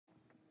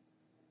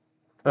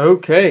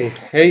Okay,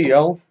 hey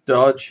y'all,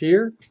 Dodge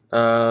here.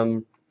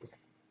 Man,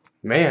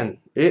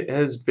 it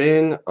has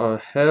been a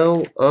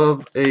hell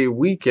of a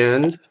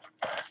weekend.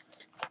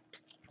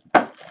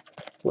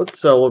 Let's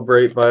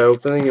celebrate by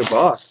opening a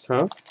box,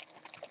 huh?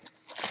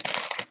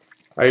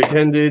 I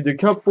attended a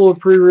couple of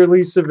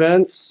pre-release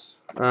events.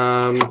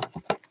 I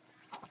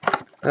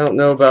don't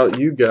know about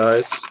you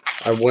guys.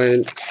 I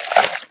went,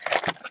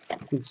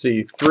 let's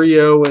see,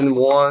 3-0 in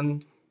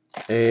one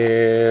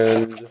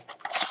and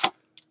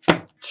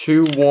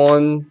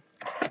 2-1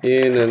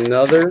 in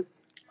another.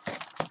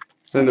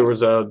 Then there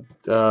was a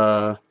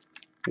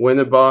win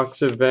a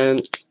box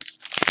event.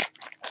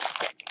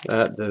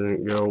 That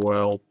didn't go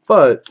well,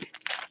 but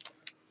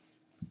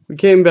we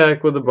came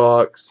back with a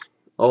box,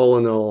 all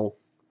in all.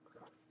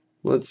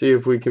 Let's see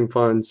if we can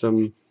find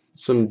some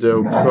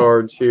dope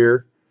cards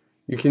here.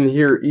 You can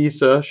hear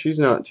Issa, she's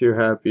not too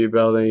happy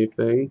about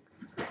anything.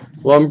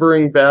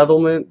 Lumbering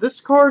Battlement. This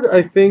card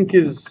I think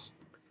is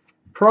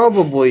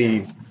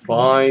probably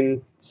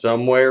fine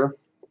somewhere.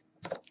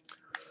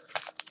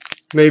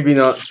 Maybe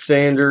not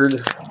standard.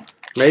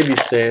 Maybe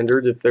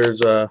standard if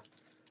there's a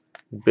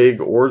big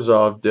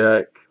Orzhov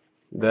deck.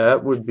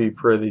 That would be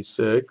pretty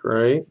sick,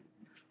 right?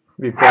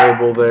 Be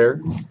playable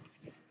there.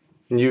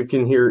 And you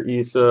can hear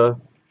Issa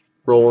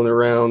rolling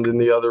around in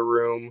the other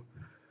room,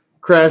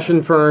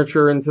 crashing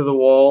furniture into the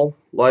wall,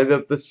 light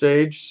up the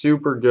stage,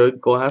 super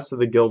good, Glass of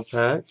the Guild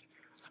pack.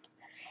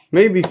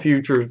 Maybe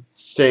future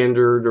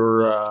standard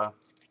or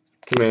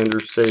commander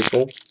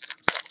staple.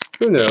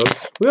 Who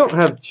knows? We don't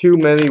have too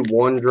many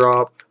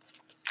one-drop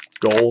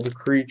gold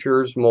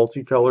creatures,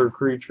 multicolored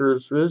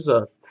creatures. There's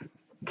a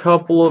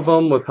couple of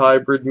them with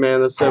hybrid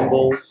mana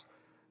symbols.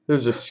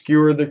 There's a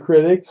Skewer the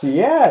Critics.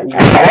 Yeah.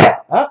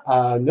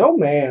 No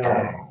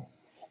ma'am.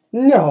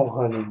 No,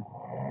 honey.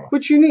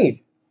 What you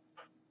need?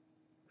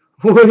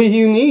 What do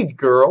you need,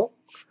 girl?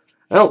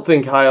 I don't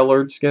think High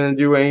Alert's going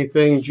to do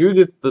anything.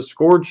 Judith the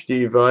Scourge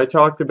Diva, I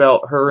talked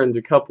about her and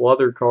a couple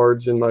other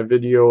cards in my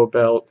video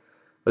about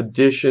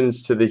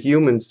additions to the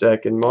Humans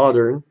deck in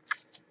Modern.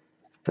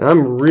 And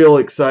I'm real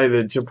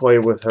excited to play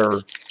with her.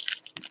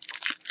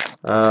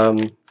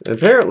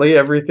 Apparently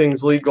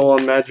everything's legal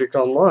on Magic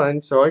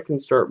Online, so I can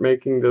start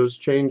making those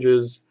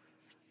changes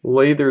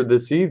later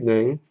this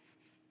evening.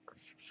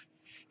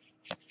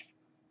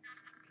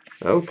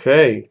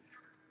 Okay.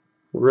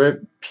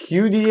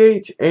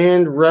 Repudiate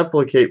and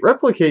Replicate.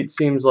 Replicate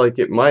seems like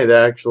it might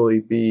actually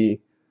be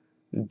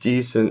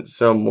decent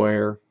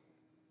somewhere.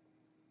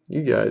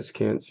 You guys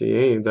can't see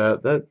any of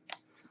that.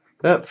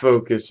 That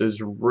focus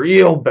is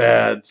real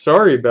bad.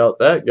 Sorry about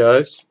that,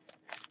 guys.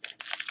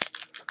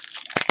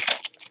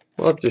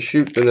 We'll have to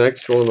shoot the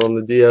next one on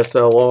the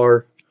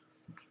DSLR.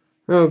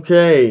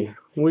 Okay,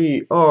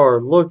 we are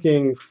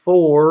looking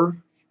for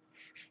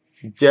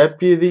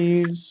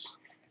deputies.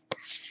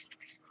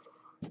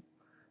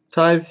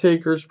 Tithe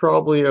Taker's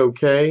probably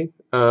okay.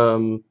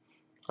 I'm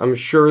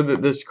sure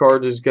that this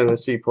card is going to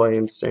see play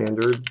in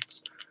Standard.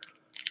 It's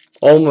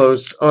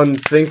almost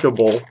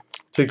unthinkable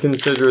to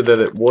consider that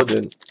it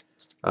wouldn't.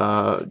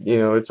 You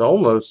know, it's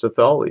almost a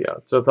Thalia.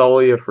 It's a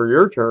Thalia for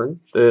your turn.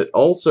 It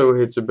also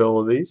hits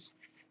abilities.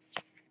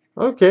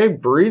 Okay,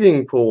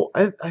 Breeding Pool.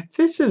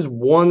 This is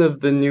one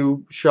of the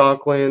new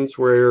Shocklands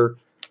where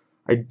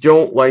I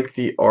don't like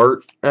the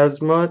art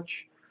as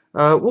much.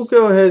 We'll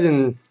go ahead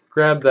and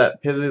grab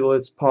that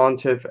Pitiless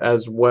Pontiff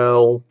as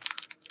well.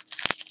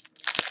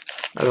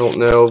 I don't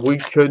know. We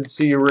could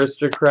see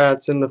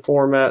Aristocrats in the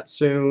format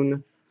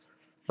soon.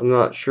 I'm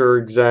not sure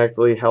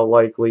exactly how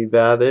likely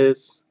that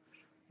is.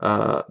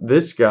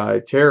 This guy,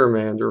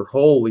 Terramander,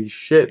 holy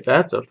shit,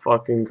 that's a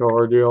fucking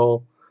card,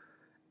 y'all.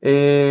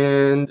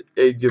 And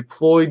a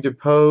Deploy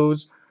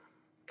Depose.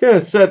 Gonna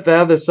set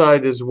that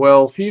aside as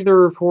well.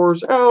 Theater of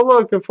Horrors. Oh,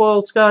 look, a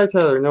foil Sky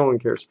Tether. No one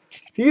cares.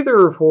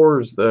 Theater of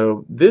Horrors,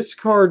 though. This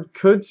card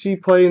could see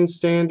play in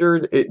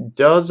Standard. It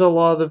does a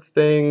lot of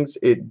things.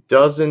 It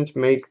doesn't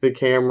make the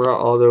camera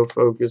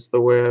autofocus the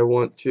way I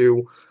want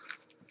to.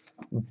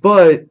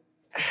 But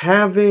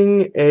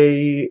having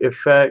a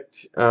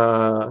effect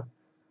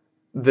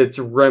that's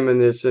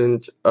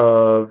reminiscent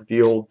of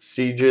the old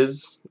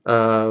Sieges,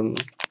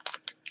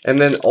 and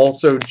then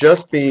also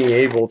just being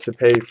able to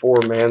pay 4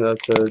 mana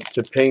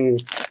to ping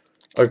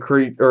a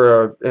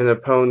an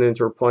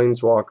opponent or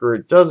planeswalker.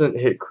 It doesn't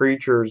hit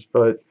creatures,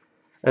 but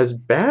as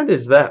bad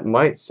as that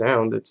might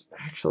sound, it's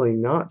actually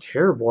not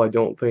terrible, I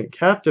don't think.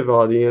 Captive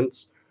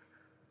Audience.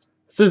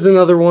 This is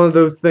another one of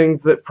those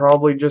things that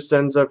probably just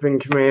ends up in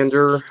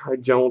Commander. I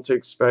don't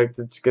expect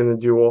it's going to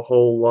do a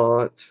whole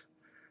lot.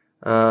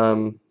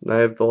 I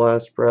have the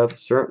Last Breath,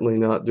 certainly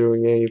not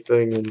doing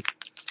anything in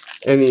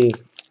any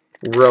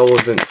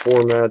relevant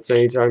formats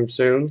anytime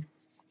soon.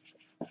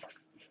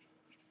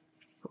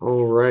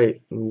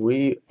 Alright,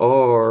 we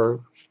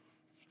are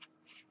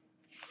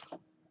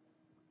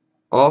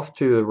off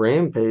to the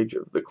rampage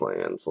of the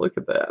clans. Look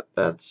at that.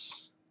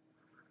 That's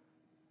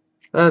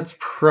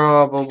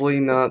probably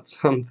not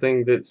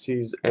something that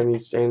sees any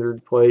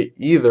standard play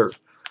either.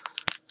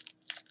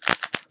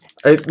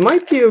 It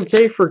might be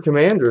okay for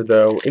Commander,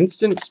 though.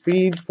 Instant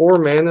speed, 4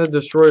 mana,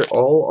 destroy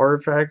all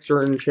artifacts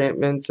or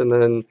enchantments, and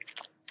then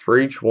for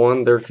each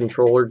one, their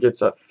controller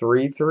gets a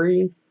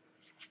 3/3.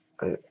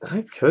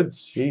 I could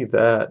see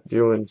that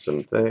doing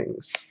some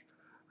things.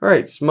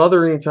 Alright,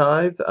 Smothering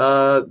Tithe.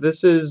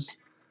 This is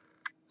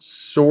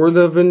sort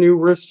of a new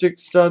Rhystic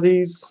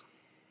Studies.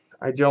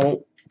 I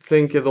don't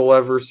think it'll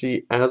ever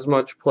see as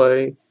much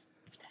play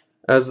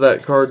as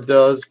that card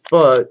does,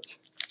 but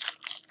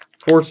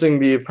forcing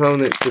the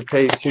opponent to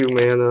pay 2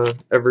 mana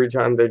every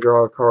time they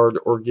draw a card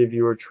or give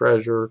you a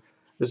treasure,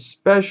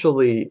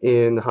 especially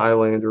in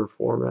Highlander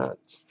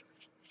formats.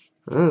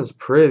 That is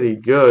pretty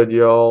good,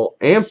 y'all.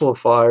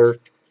 Amplifier.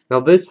 Now,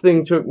 this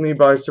thing took me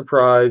by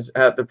surprise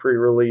at the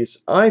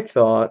pre-release. I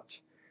thought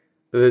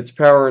that its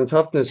power and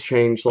toughness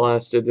change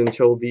lasted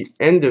until the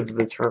end of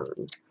the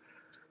turn.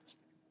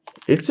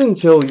 It's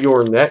until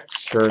your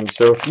next turn,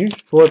 so if you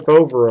flip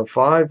over a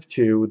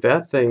 5/2,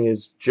 that thing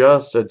is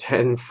just a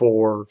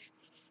 10/4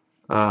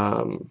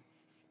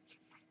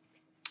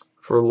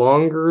 for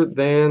longer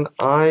than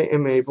I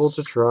am able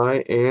to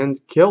try and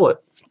kill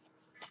it.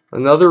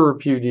 Another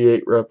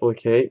Repudiate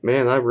Replicate.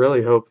 Man, I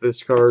really hope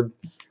this card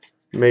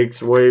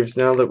makes waves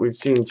now that we've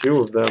seen 2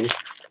 of them.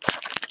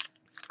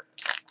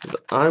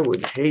 I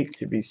would hate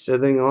to be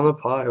sitting on a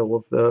pile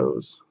of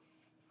those.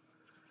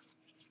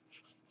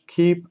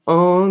 Keep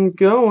on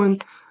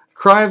going.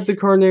 Cry of the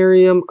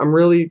Carnarium. I'm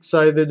really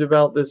excited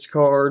about this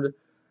card.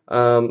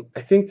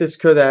 I think this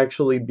could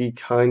actually be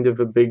kind of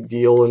a big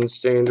deal in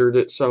Standard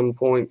at some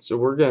point, so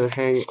we're going to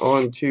hang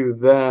on to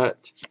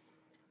that.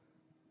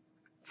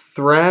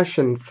 Thrash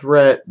and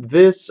Threat.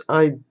 This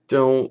I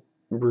don't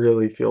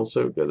really feel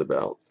so good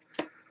about.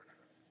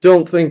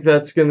 Don't think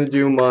that's going to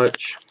do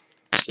much.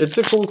 It's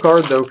a cool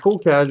card, though. Cool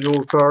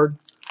casual card.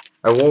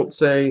 I won't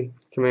say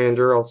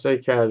Commander. I'll say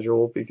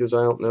casual because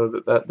I don't know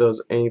that that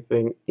does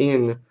anything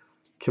in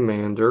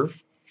Commander.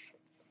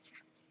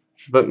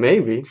 But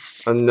maybe.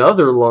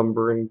 Another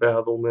Lumbering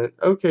Battlement.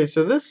 Okay,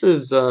 so this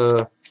is,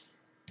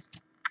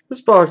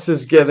 this box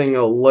is getting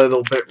a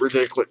little bit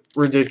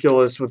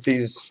ridiculous with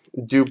these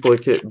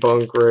duplicate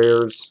bunk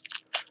rares.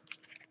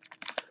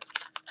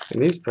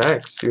 And these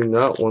packs do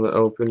not want to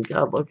open.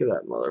 God, look at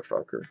that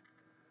motherfucker.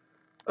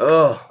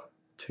 Ugh.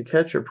 To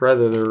Catch a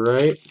Predator,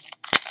 right?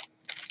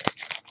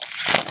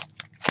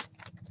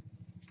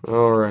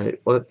 Alright,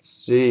 let's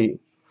see.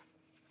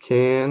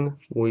 Can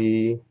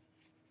we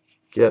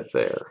get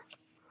there?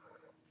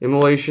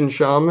 Immolation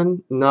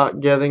Shaman, not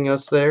getting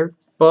us there,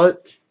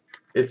 but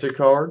it's a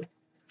card.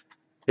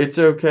 It's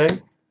okay.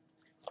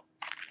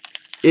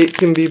 It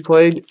can be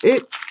played.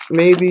 It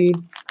maybe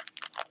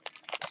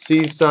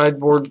sees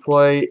sideboard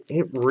play.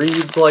 It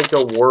reads like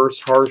a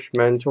worse Harsh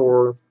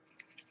Mentor,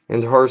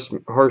 and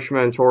Harsh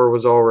Mentor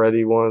was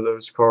already one of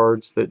those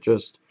cards that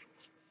just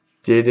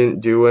didn't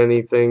do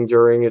anything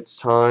during its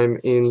time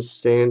in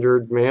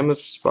Standard. Mammoth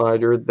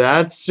Spider,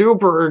 that's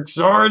super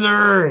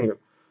exciting!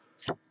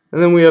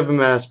 And then we have a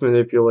Mass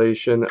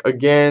Manipulation.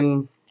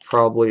 Again,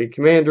 probably a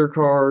Commander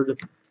card.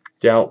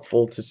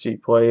 Doubtful to see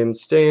play in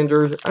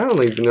Standard. I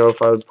don't even know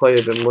if I would play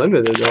it in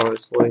Limited,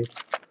 honestly.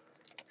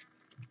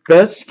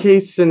 Best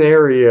case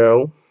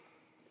scenario,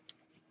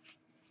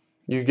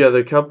 you get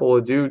a couple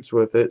of dudes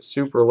with it,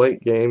 super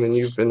late game, and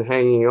you've been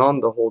hanging on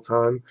the whole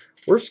time.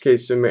 Worst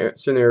case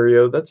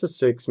scenario, that's a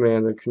 6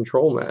 mana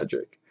control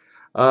magic.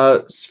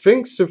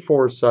 Sphinx of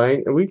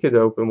Foresight, and we could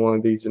open one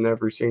of these in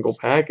every single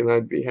pack, and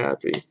I'd be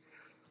happy.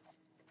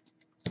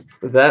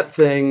 That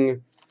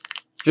thing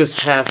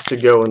just has to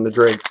go in the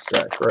Drake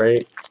stack,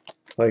 right?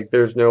 Like,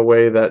 there's no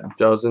way that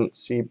doesn't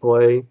see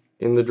play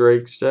in the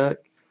Drake stack.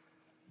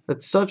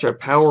 That's such a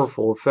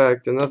powerful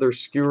effect. Another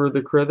Skewer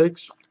the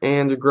Critics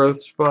and a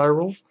Growth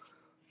Spiral.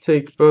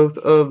 Take both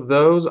of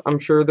those. I'm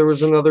sure there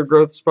was another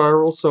Growth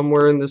Spiral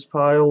somewhere in this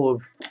pile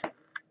of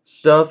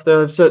stuff that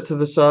I've set to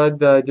the side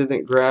that I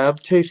didn't grab.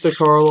 Taste of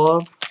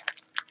Karlov.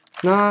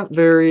 Not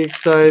very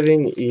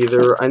exciting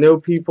either. I know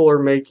people are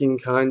making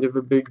kind of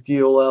a big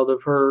deal out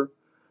of her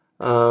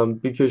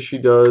because she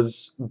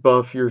does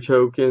buff your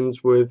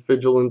tokens with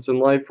Vigilance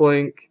and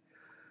Lifelink.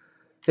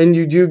 And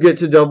you do get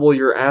to double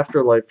your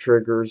Afterlife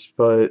triggers,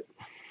 but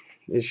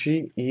is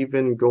she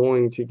even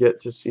going to get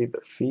to see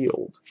the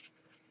field?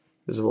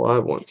 Is what I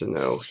want to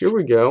know. Here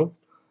we go.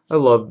 I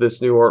love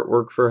this new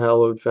artwork for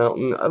Hallowed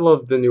Fountain. I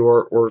love the new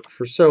artwork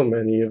for so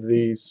many of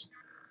these.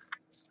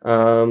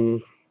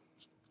 Breeding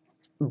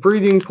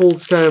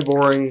Pool's kind of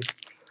boring.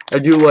 I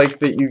do like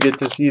that you get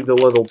to see the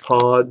little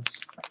pods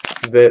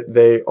that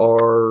they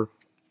are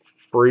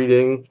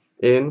breeding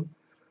in.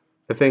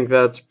 I think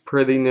that's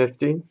pretty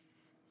nifty.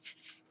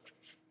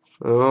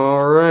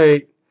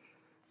 Alright.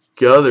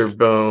 Gutter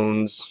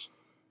Bones.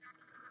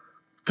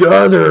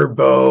 Gutter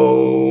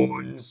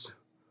Bones!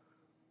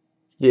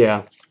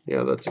 Yeah,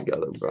 that's a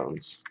Gutter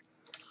Bones.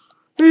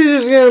 We're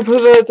just gonna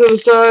put that to the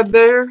side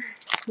there.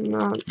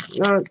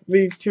 Not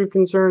be too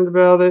concerned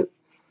about it.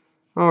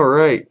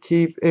 Alright,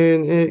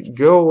 keeping it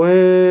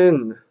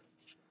going.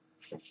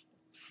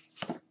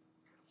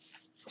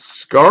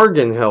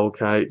 Skargan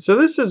Hellkite. So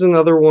this is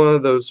another one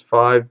of those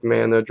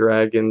 5-mana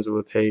dragons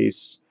with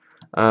haste.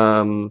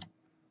 The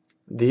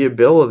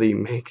ability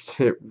makes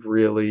it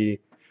really,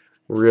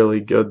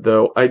 really good,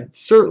 though. I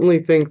certainly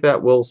think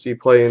that will see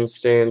play in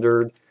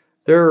Standard.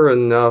 There are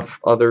enough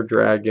other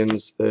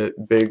dragons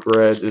that Big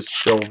Red is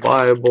still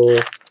viable.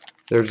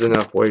 There's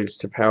enough ways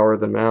to power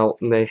them out,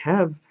 and they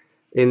have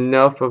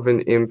enough of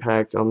an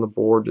impact on the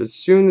board as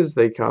soon as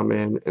they come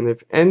in, and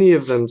if any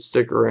of them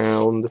stick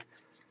around,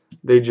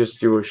 they just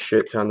do a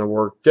shit ton of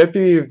work.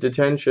 Deputy of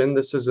Detention,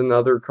 this is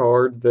another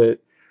card that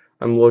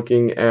I'm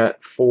looking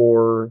at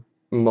for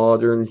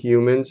modern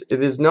humans.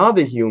 It is not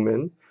a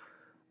human,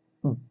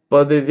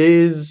 but it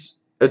is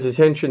a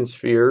detention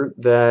sphere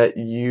that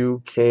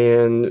you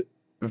can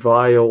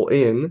vial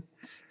in,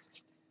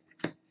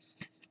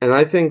 and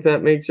I think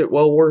that makes it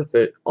well worth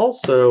it.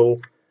 Also,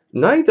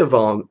 Knight of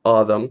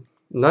Autumn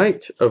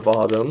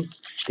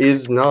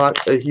is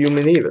not a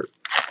human either.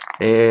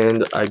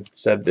 And I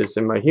said this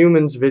in my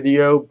humans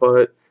video,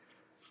 but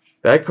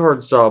that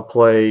card saw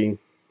play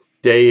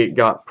day it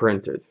got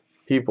printed.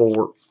 People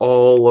were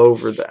all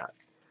over that,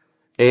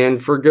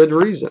 and for good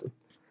reason.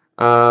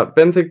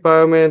 Benthic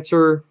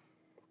Biomancer,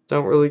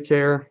 don't really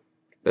care.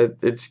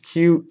 It's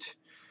cute.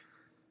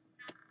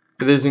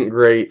 It isn't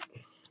great.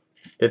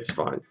 It's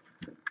fine.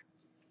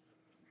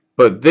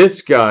 But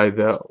this guy,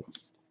 though,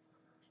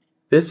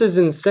 this is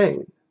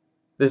insane.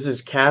 This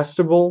is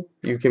castable.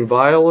 You can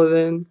vial it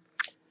in.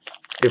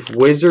 If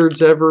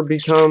Wizards ever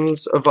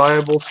becomes a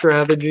viable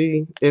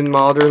strategy in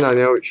Modern, I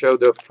know it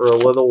showed up for a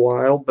little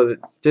while, but it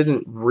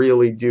didn't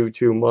really do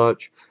too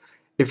much.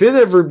 If it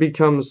ever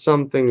becomes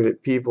something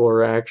that people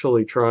are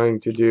actually trying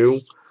to do,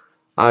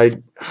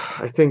 I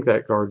think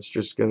that card's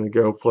just going to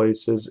go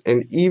places.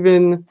 And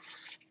even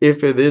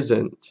if it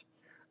isn't,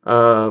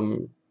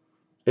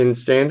 in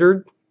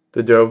Standard,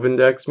 the Dovin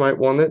decks might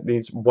want it.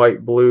 These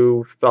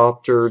white-blue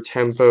Thopter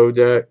tempo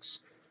decks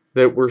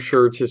that we're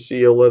sure to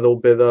see a little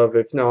bit of,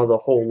 if not a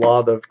whole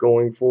lot of,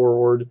 going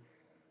forward.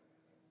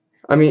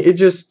 I mean,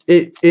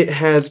 it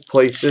has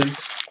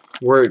places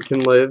where it can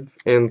live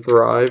and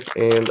thrive,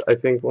 and I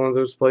think one of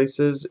those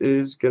places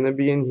is going to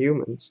be in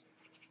humans.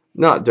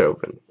 Not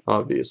Dovin,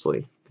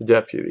 obviously. The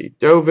Deputy.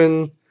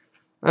 Dovin,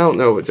 I don't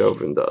know what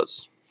Dovin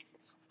does.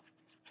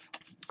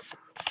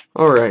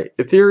 Alright,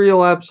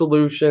 Ethereal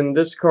Absolution.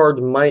 This card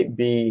might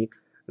be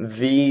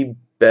the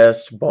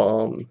best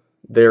bomb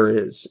there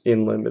is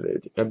in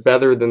Limited.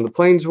 Better than the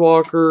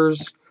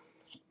Planeswalkers,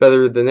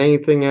 better than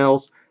anything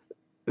else.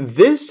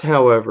 This,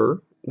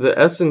 however, the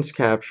Essence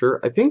Capture,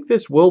 I think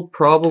this will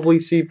probably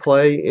see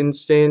play in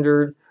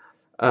Standard,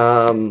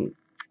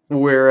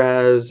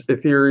 whereas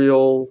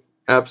Ethereal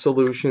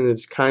Absolution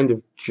is kind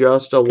of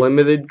just a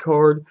limited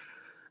card.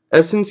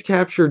 Essence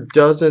Capture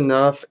does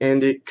enough,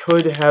 and it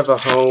could have a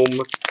home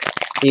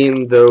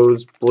in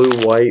those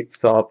blue-white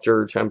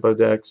Thopter tempo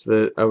decks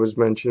that I was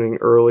mentioning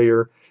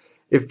earlier.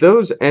 If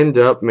those end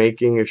up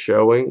making a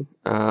showing,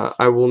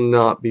 I will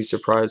not be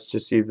surprised to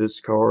see this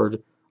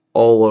card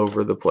all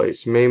over the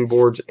place, main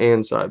boards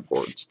and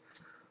sideboards.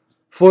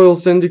 Foil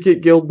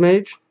Syndicate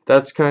Guildmage,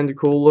 that's kind of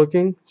cool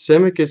looking.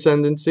 Simic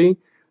Ascendancy,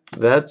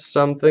 that's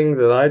something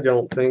that I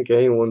don't think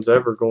anyone's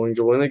ever going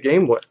to win a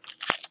game with.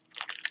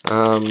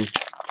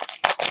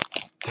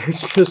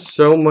 There's just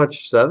so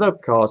much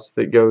setup cost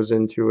that goes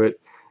into it.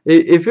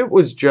 If it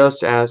was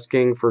just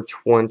asking for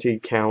 20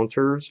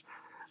 counters,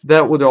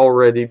 that would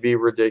already be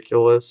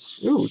ridiculous.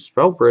 Ooh,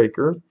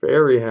 Spellbreaker.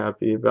 Very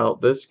happy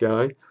about this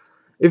guy.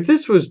 If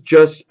this was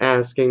just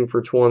asking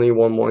for 20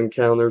 1/1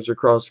 counters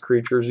across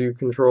creatures you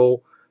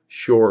control,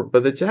 sure.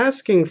 But it's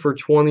asking for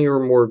 20 or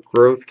more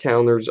growth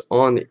counters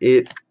on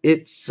it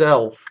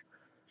itself.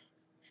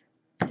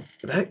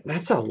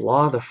 That's a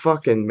lot of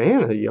fucking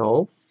mana,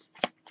 y'all.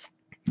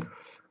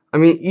 I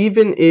mean,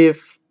 even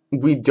if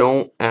we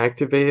don't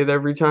activate it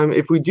every time,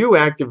 if we do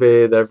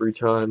activate it every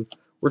time,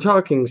 we're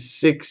talking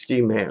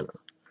 60 mana.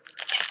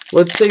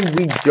 Let's say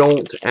we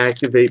don't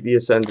activate the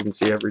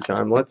Ascendancy every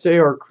time. Let's say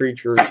our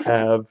creatures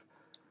have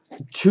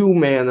 2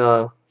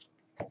 mana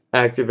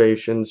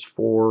activations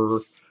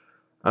for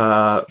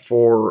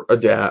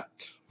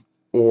Adapt,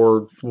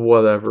 or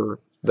whatever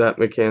that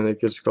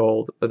mechanic is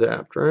called.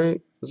 Adapt,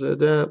 right? Is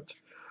it Adapt?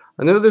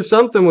 I know there's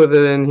something with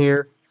it in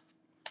here.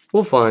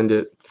 We'll find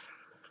it.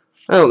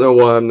 I don't know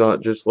why I'm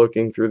not just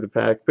looking through the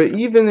pack, but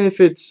even if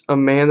it's a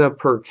mana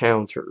per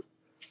counter,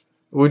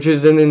 which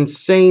is an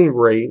insane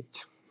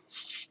rate,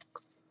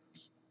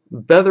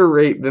 better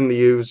rate than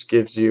the Ooze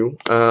gives you,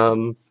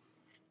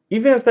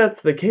 even if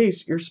that's the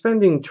case, you're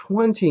spending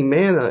 20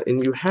 mana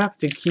and you have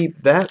to keep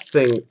that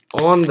thing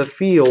on the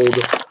field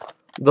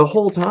the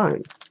whole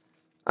time.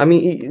 I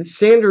mean,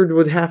 Standard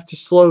would have to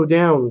slow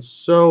down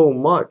so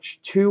much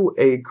to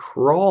a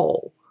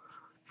crawl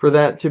for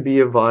that to be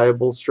a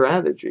viable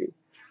strategy.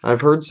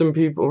 I've heard some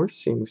people, we're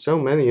seeing so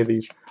many of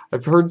these,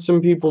 I've heard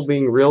some people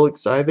being real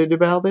excited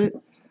about it.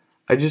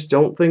 I just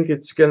don't think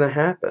it's going to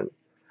happen.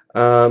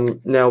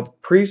 Now,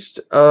 Priest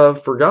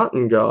of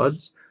Forgotten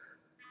Gods,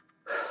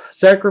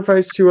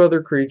 sacrifice 2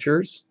 other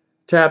creatures,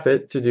 Tap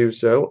it to do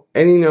so.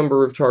 Any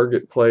number of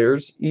target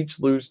players each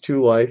lose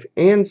 2 life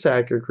and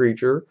sack a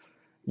creature.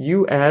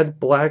 You add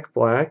black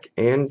black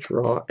and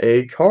draw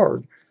a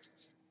card.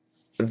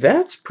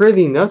 That's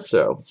pretty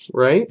nutso,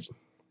 right?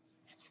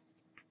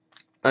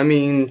 I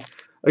mean,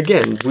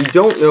 again, we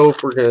don't know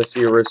if we're going to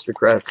see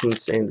aristocrats in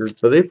standard,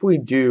 but if we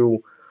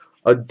do,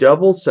 a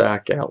double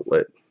sack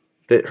outlet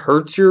that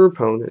hurts your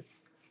opponent,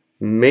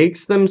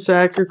 makes them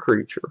sack a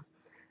creature,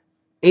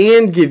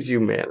 and gives you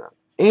mana,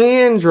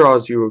 and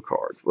draws you a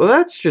card. Well,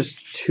 that's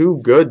just too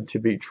good to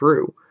be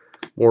true.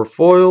 More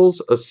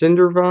foils, a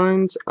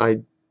Cindervines.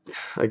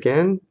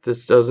 Again,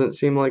 this doesn't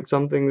seem like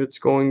something that's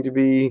going to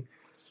be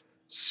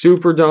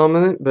super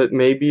dominant, but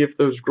maybe if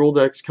those Gruul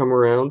decks come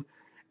around.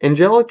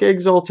 Angelic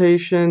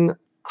Exaltation,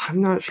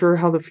 I'm not sure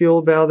how to feel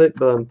about it,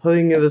 but I'm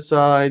putting it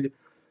aside.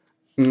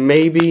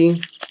 Maybe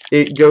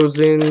it goes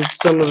in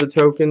some of the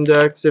token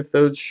decks if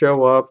those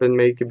show up and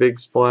make a big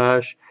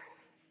splash.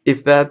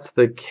 If that's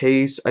the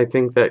case, I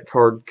think that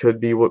card could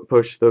be what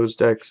pushed those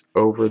decks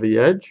over the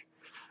edge.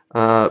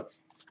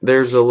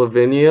 There's a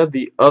Lavinia,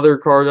 the other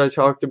card I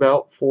talked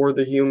about for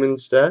the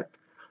humans deck.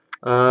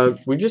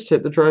 We just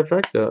hit the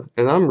trifecta,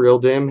 and I'm real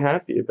damn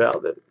happy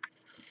about it.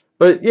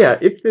 But yeah,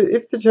 if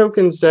the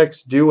tokens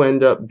decks do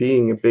end up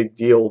being a big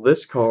deal,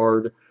 this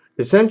card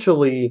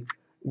essentially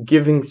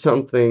giving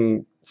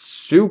something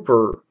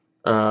super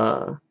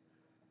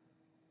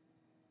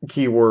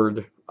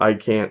keyword I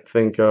can't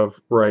think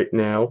of right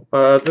now.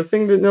 The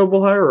thing that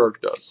Noble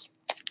Hierarch does.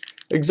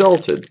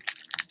 Exalted.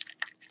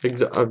 I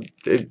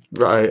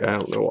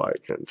don't know why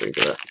I couldn't think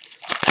of that.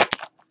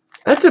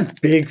 That's a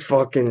big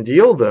fucking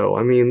deal, though.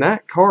 I mean,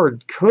 that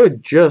card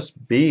could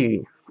just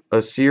be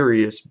a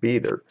serious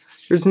beater.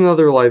 Here's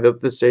another light up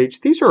the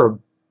stage. These are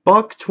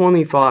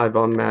 $1.25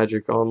 on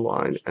Magic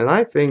Online, and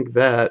I think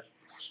that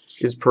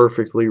is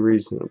perfectly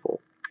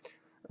reasonable.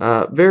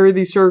 Vary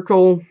the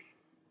Circle.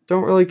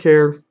 Don't really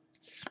care.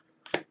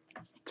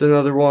 It's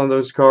another one of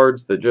those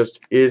cards that just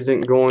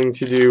isn't going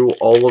to do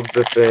all of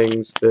the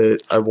things that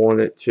I want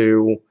it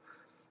to.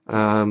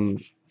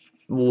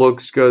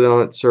 Looks good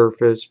on its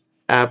surface.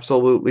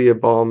 Absolutely a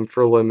bomb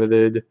for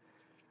limited.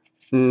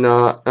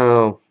 Not,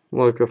 oh,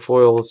 look, a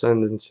foil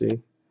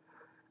ascendancy.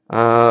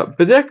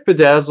 Bedeck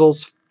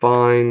Bedazzle's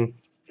fine.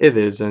 It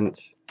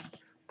isn't.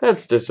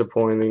 That's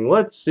disappointing.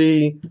 Let's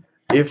see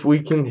if we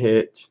can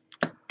hit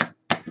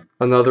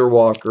another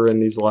walker in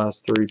these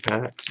last 3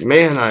 packs.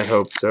 Man, I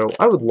hope so.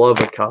 I would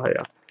love a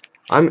Kaya.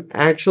 I'm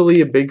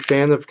actually a big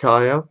fan of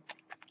Kaya.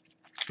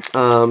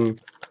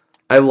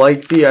 I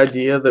like the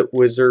idea that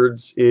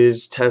Wizards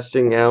is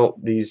testing out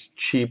these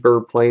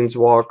cheaper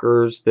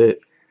planeswalkers that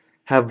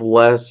have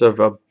less of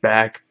a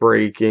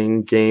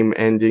back-breaking,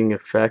 game-ending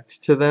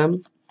effect to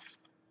them.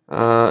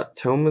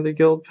 Tome of the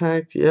Guild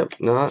Pact? Yep,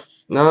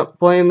 not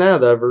playing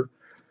that ever.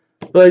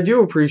 But I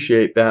do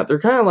appreciate that. They're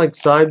kind of like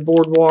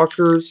sideboard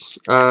walkers.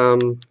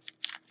 And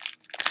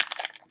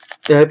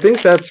I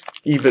think that's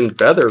even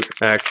better,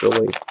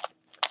 actually.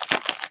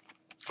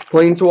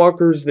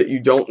 Planeswalkers that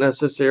you don't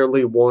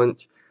necessarily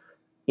want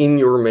in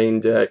your main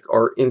deck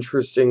are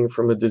interesting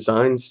from a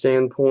design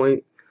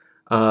standpoint.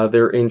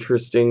 They're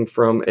interesting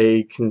from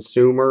a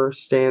consumer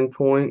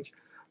standpoint.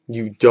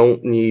 You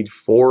don't need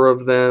 4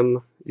 of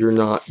them. You're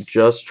not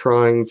just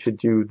trying to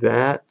do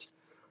that.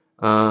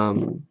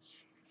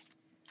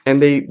 And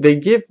they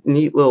give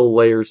neat little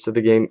layers to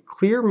the game.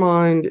 Clear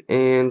Mind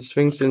and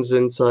Sphinx's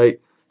Insight.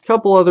 A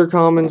couple other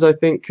commons I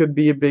think could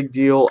be a big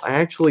deal. I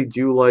actually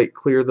do like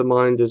Clear the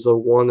Mind as a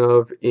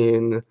one-of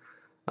in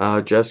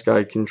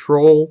Jeskai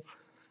Control.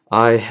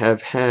 I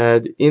have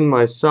had in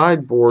my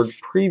sideboard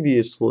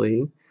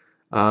previously,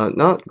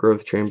 not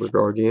Growth Chamber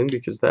Guardian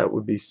because that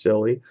would be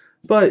silly,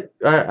 but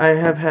I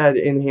have had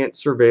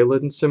Enhanced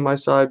Surveillance in my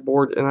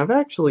sideboard, and I've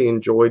actually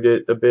enjoyed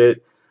it a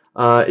bit.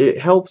 It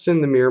helps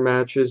in the mirror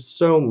matches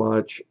so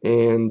much,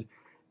 and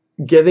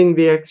getting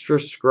the extra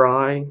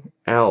scry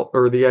out,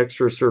 or the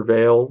extra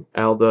surveil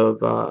out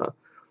of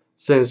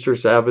Sinister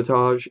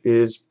Sabotage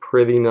is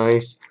pretty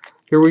nice.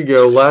 Here we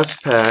go,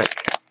 last pack.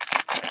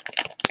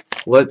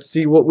 Let's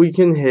see what we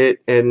can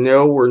hit, and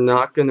no, we're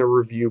not going to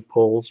review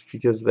pulls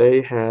because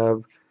they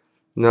have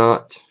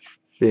not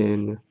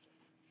been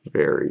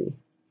very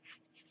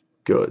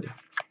good.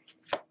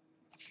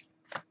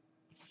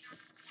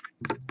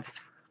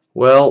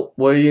 Well,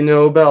 what do you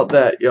know about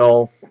that,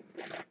 y'all?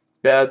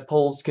 Bad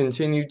pulls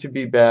continue to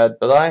be bad,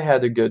 but I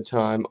had a good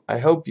time. I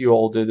hope you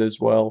all did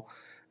as well.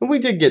 And we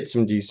did get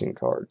some decent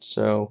cards,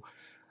 so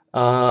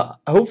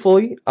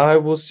hopefully I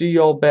will see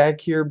y'all back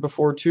here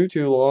before too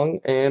long,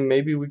 and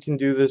maybe we can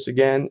do this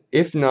again.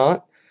 If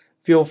not,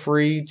 feel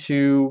free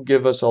to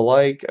give us a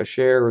like, a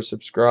share, a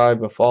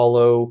subscribe, a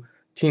follow.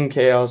 Team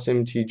Chaos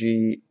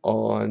MTG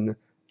on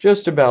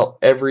just about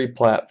every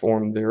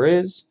platform there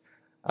is.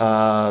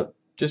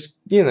 Just,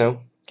 you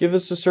know, give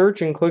us a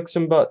search and click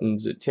some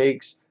buttons. It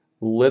takes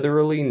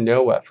literally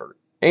no effort.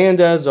 And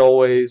as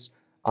always,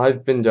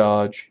 I've been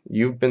Dodge.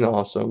 You've been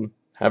awesome.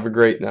 Have a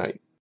great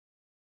night.